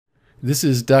This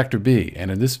is Dr. B, and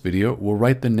in this video we'll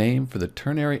write the name for the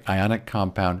ternary ionic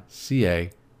compound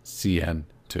CaCN2.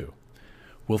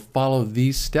 We'll follow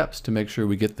these steps to make sure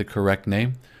we get the correct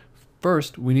name.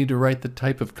 First, we need to write the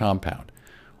type of compound.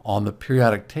 On the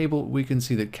periodic table, we can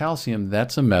see that calcium,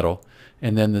 that's a metal,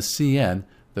 and then the Cn,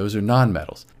 those are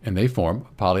nonmetals, and they form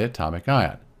a polyatomic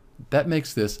ion. That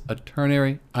makes this a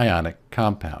ternary ionic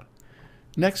compound.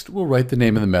 Next, we'll write the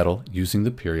name of the metal using the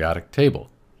periodic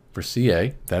table. For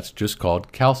Ca, that's just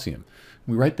called calcium.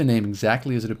 We write the name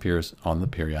exactly as it appears on the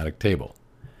periodic table.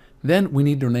 Then we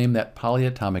need to name that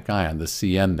polyatomic ion, the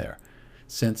Cn there.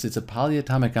 Since it's a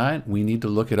polyatomic ion, we need to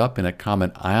look it up in a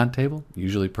common ion table,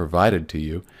 usually provided to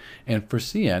you. And for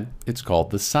Cn, it's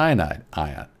called the cyanide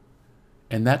ion.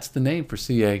 And that's the name for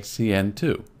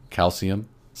CaCN2, calcium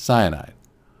cyanide.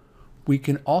 We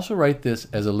can also write this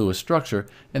as a Lewis structure,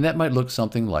 and that might look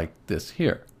something like this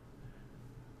here.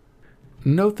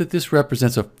 Note that this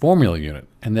represents a formula unit,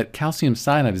 and that calcium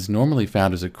cyanide is normally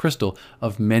found as a crystal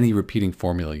of many repeating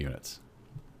formula units.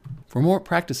 For more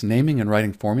practice naming and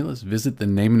writing formulas, visit the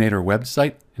Naminator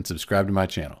website and subscribe to my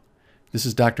channel. This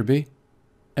is Dr. B,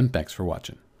 and thanks for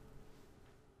watching.